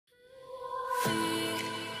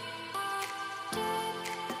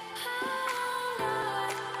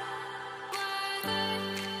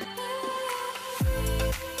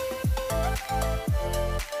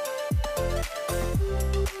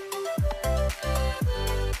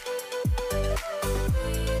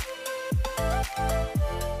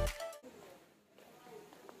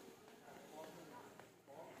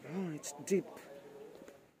deep.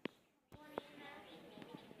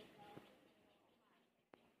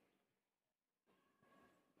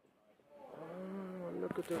 Oh,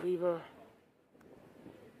 look at the river.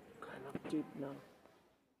 Kind of deep now.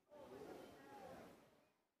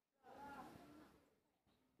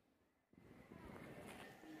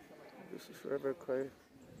 This is River Kwai.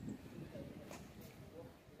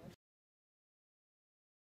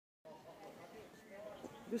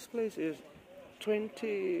 This place is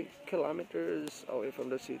 20 kilometers away from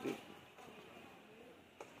the city.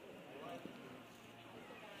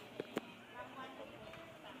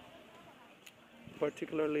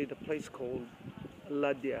 Particularly the place called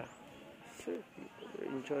Ladia. So people are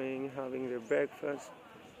enjoying having their breakfast.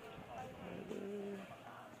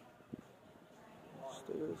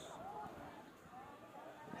 Stairs.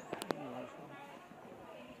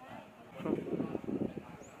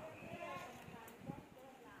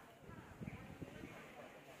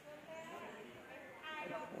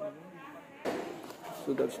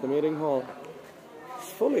 So that's the meeting hall. It's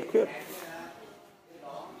fully equipped.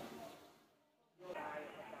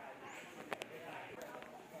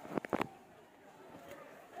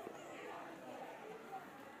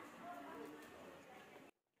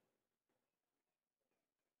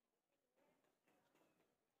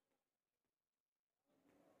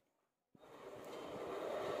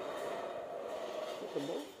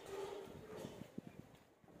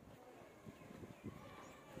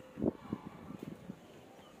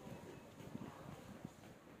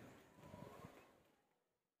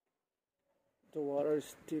 The water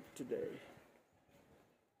is deep today.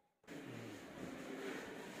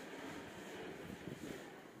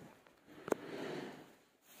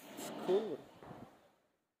 It's cool.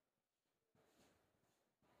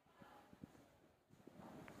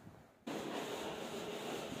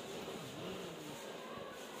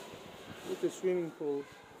 With the swimming pool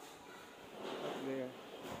up there.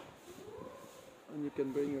 And you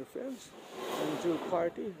can bring your friends and do a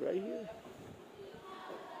party right here.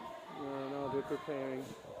 Now they're preparing.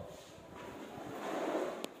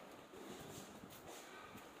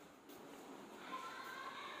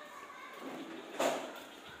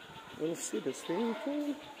 We'll see the swimming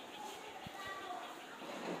pool.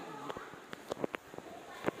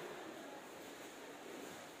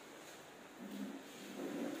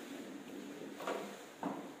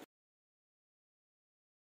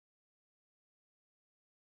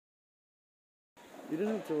 You don't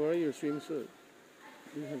have to wear your swimsuit.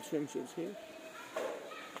 You have swimsuits here.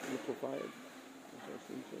 You provide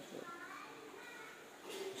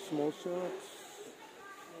small shots.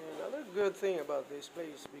 And another good thing about this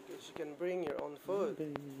place, because you can bring your own food,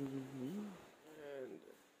 and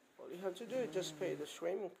all you have to do is just pay the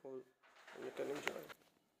swimming pool, and you can enjoy.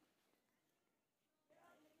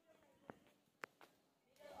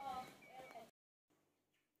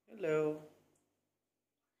 Hello.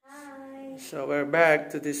 Hi. So we're back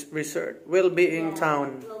to this resort, Wellbeing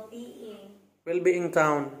Town. Wellbeing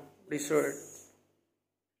Town Resort.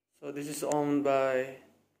 So this is owned by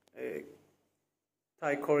a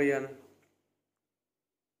Thai-Korean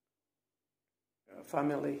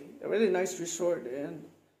family. A really nice resort, and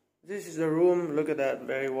this is the room. Look at that,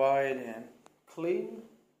 very wide and clean.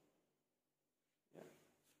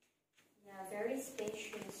 Yeah, very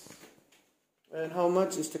spacious. And how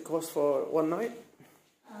much is the cost for one night?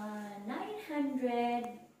 900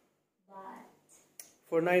 baht.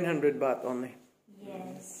 For 900 baht only.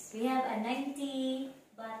 Yes, we have a 90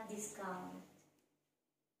 baht discount.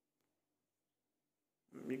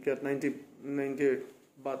 You get 90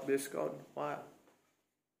 baht discount. Wow,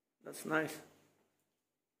 that's nice.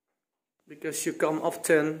 Because you come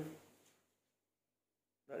often,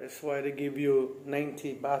 that is why they give you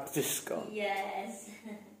 90 baht discount. Yes.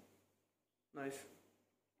 Nice.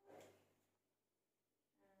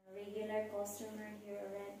 Regular customer here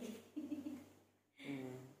already.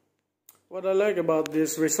 What I like about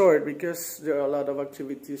this resort, because there are a lot of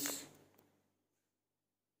activities.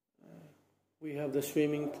 We have the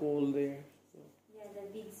swimming pool there. So. Yeah,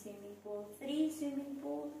 the big swimming pool. 3 swimming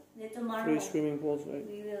pools. Tomorrow 3 swimming pools, right?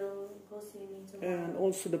 we will go swimming tomorrow. And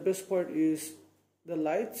also the best part is the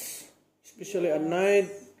lights, especially at night.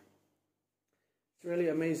 It's really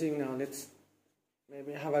amazing now. Let's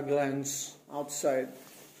maybe have a glance outside.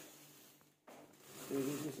 So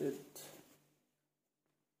this is it.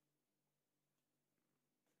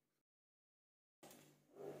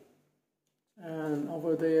 And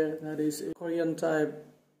over there, that is a Korean type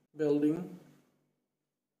building.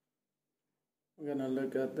 We're gonna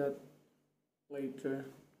look at that later.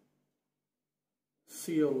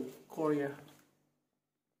 Seoul, Korea.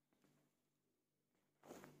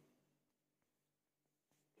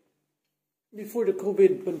 Before the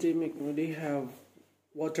COVID pandemic, they have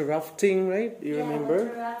water rafting, right? Do you remember?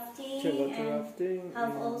 Water rafting. Yeah, water and rafting.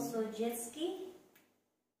 have also jet ski.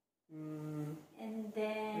 Mm, And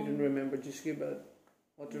I don't then remember jet ski, but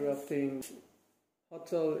water rafting.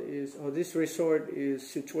 Hotel is, or this resort is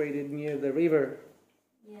situated near the river.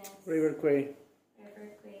 yes, River Kwai.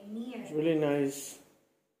 Evergreen near. It's really nice.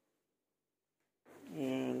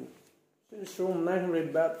 And this room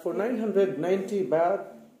 900 baht for 990 baht.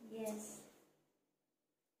 Yes,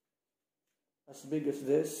 As big as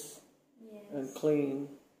this yes. and clean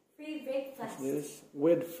Free as breakfast. this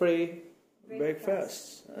with free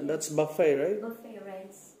breakfast. And that's buffet, right? Buffet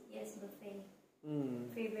rice. Yes, buffet.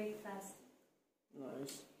 Free breakfast.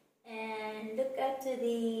 Nice. And look up to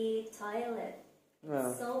the toilet.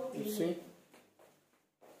 Yeah. So You clean. see?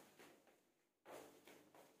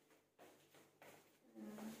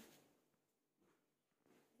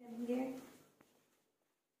 Come here.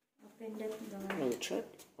 Open the door. I'll check.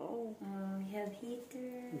 Oh. We have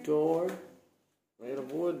heater. Door made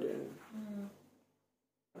of wood and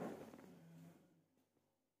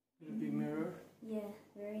little big mirror. Yeah,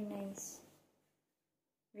 very nice.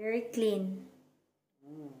 Very clean.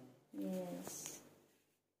 Yes.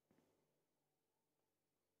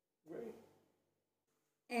 Great.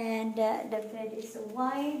 And the bed is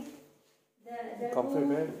wide. The Comfy room,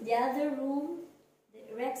 bed. the other room,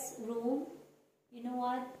 the Rex room. You know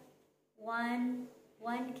what? One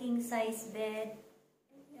king size bed,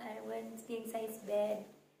 one king size bed,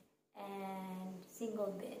 and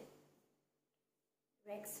single bed.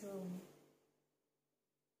 Rex room.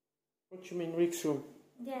 What you mean, Rick's room?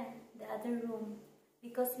 Yeah, the other room.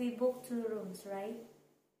 Because we booked 2 rooms, right?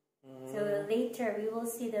 So later we will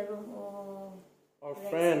see the room of Our Rex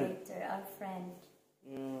friend. later, our friend.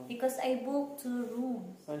 Yeah. Because I booked 2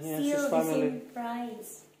 rooms. And he has Still his the family. same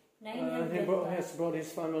price. 900 He baht. has brought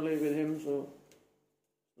his family with him, so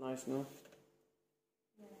nice, no?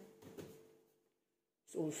 Yeah.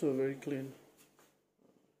 It's also very clean.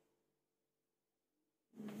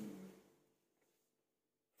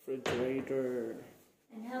 Refrigerator.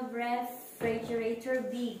 And have refrigerator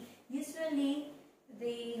big. Usually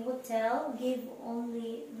the hotel give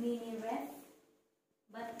only mini ref,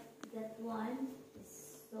 but that one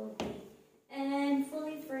is so big and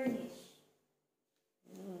fully furnished.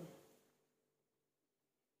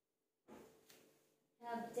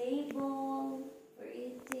 Have table for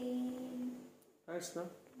eating. Nice, no?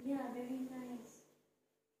 Yeah, very nice.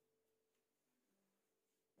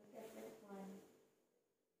 Look at that one.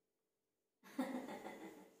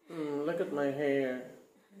 Look at my hair.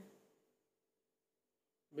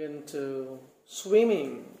 Been to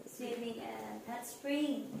swimming Swimming at hot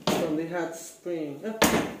spring. from the hot spring.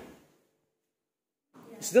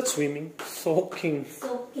 Is that swimming? Soaking.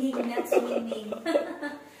 Soaking, not swimming.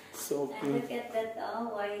 And Soaking. look at that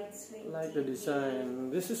wide swing. Like the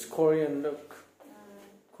design. This is Korean, look.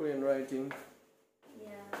 Korean writing.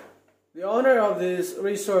 Yeah. The owner of this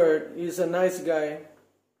resort is a nice guy.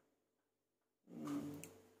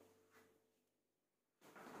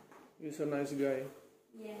 He's a nice guy.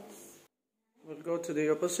 Yes. We'll go to the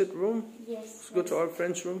opposite room. Yes. Let's go to our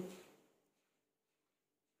friend's room.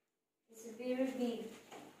 It's very big.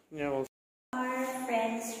 Yeah, well. Our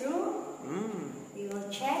friend's room. We will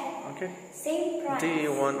check. Okay. Same price.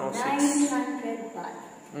 D106. 900 baht.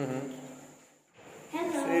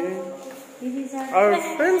 Hello. This is Our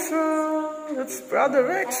friend. friend's room. That's Brother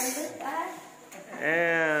Rex. Look at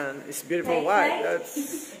And it's beautiful Right, white. right. That's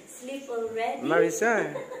sleep already.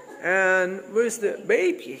 Marisa. And where's the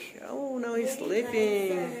baby? Oh, now he's Very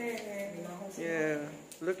sleeping. nicer. Yeah.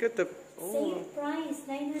 Look at the. Oh, Same price,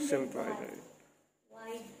 900 same baht. price.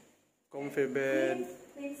 Wide. Comfy bed.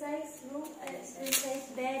 Queen size room, queen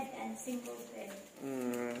size bed and single bed.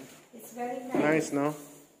 It's very nice. Nice, no?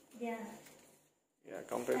 Yeah. Yeah,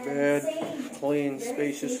 comfy And bed. same. Clean,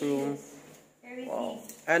 Very spacious room. Very Wow.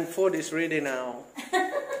 big. And food is ready now.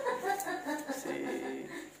 See,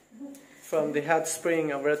 from the hot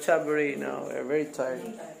spring of Kanchanaburi now, we're very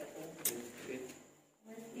tired.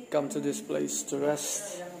 Come to this place to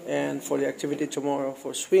rest and for the activity tomorrow,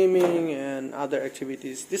 for swimming and other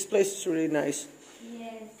activities. This place is really nice,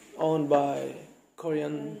 Yes. owned by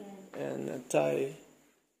Korean and Thai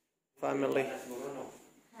family.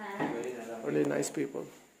 Really nice people.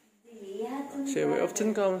 So we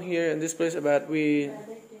often come here in this place, but we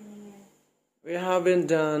haven't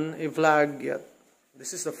done a vlog yet.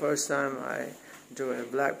 This is the first time I do a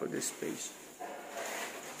vlog for this place.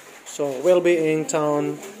 So, Wellbeing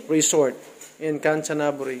Town Resort in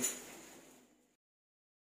Kanchanaburi.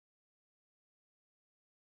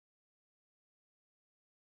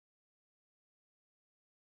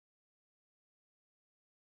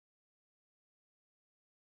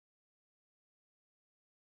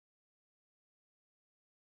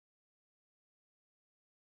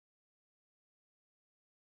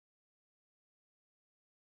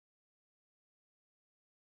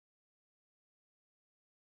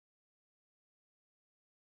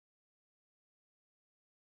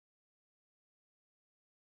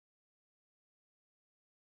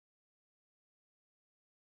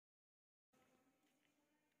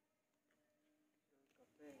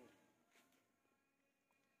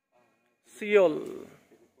 Seoul.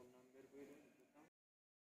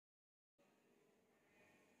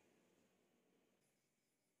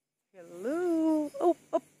 Hello. Oh,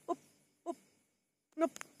 up, up, up.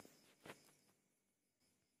 Nope.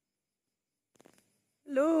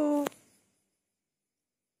 Hello.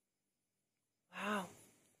 Wow.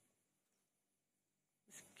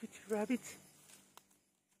 This cute rabbit.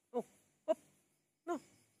 Oh, up. No.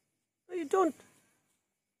 No, you don't.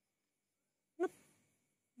 No,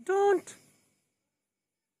 don't.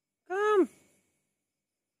 Come.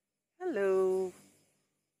 Hello.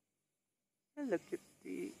 Hello,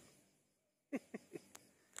 kitty.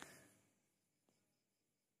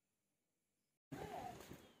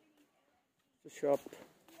 The shop.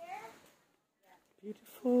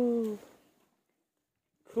 Beautiful.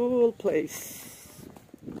 Cool place.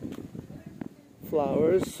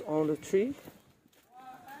 Flowers on the tree.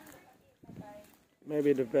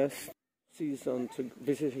 Maybe the best season to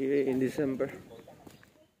visit here in December.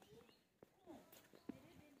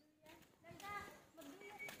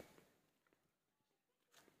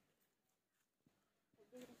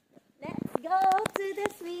 Let's go to the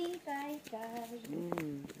sweet sky.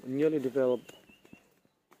 Newly developed.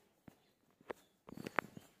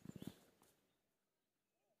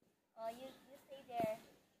 Oh, you stay there.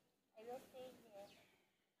 I will stay here.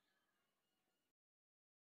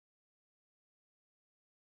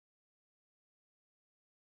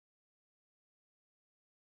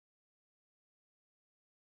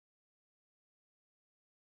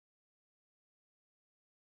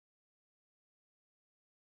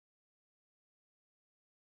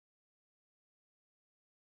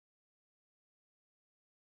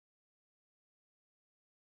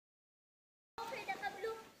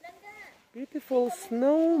 Beautiful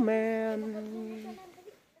snowman.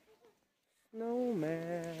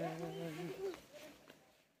 Snowman.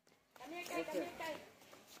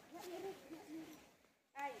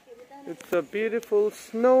 It's a beautiful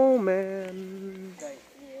snowman.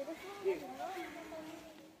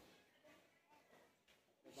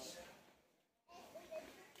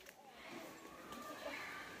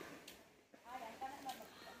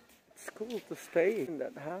 It's cool to stay in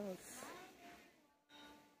that house.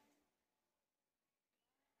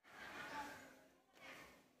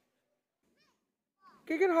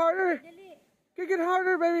 Kick it harder. Kick it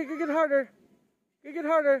harder, baby. Kick it harder. Kick it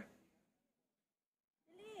harder.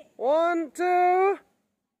 1, 2.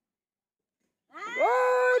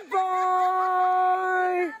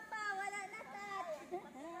 Goodbye.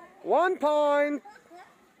 1 point.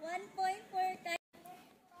 1 point for time.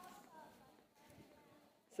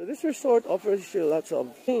 So this resort offers you lots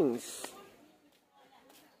of things.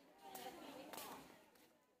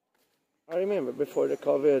 I remember before the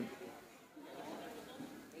COVID,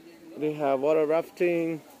 they have water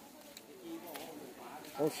rafting.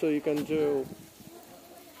 Also, you can do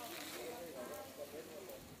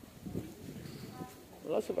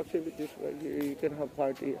lots of activities right here. You can have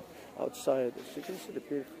party outside. So you can see the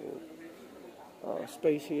beautiful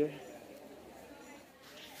space here.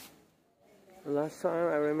 Last time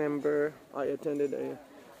I remember I attended a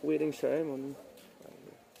wedding ceremony.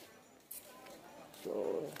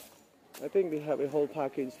 So I think they have a whole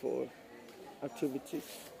package for activities.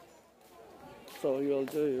 So you'll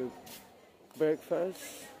do your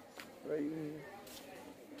breakfast right here.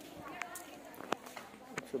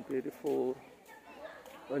 It's a beautiful,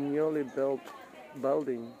 newly built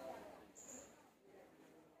building.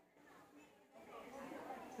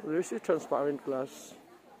 There's a transparent glass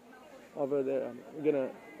over there. I'm gonna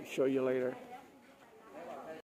show you later.